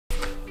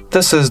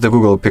This is the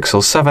Google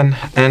Pixel 7,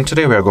 and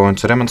today we are going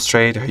to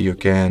demonstrate how you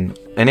can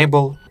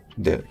enable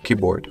the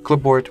keyboard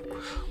clipboard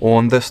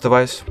on this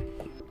device.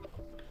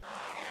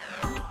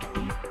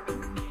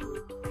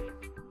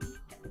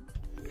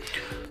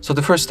 So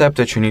the first step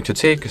that you need to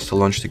take is to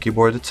launch the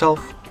keyboard itself.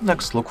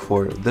 Next, look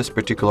for this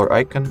particular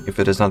icon. If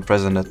it is not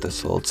present at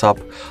this little top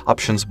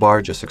options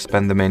bar, just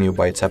expand the menu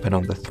by tapping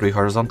on the 3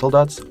 horizontal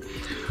dots.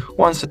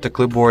 Once at the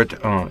clipboard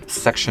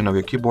section of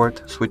your keyboard,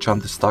 switch on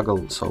this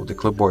toggle so the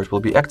clipboard will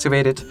be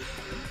activated.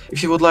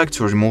 If you would like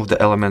to remove the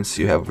elements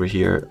you have over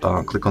here,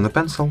 click on the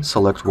pencil,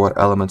 select what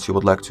elements you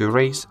would like to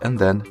erase, and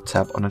then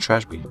tap on a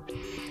trash bin.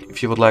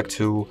 If you would like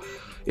to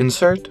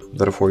insert,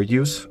 therefore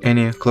use,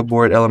 any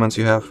clipboard elements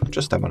you have,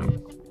 just tap on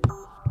them.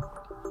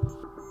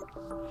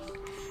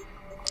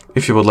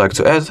 If you would like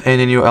to add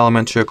any new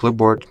element to your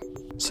clipboard,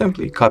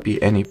 simply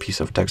copy any piece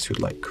of text you'd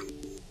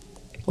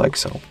like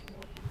so.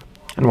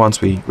 And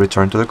once we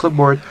return to the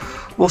clipboard,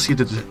 we'll see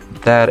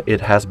that it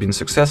has been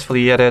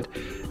successfully added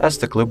as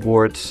the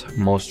clipboard's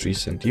most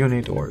recent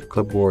unit or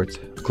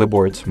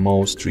clipboard's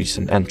most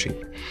recent entry.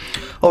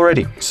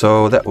 Alrighty,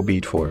 so that will be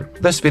it for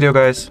this video,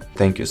 guys.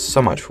 Thank you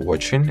so much for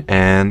watching,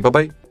 and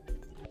bye-bye.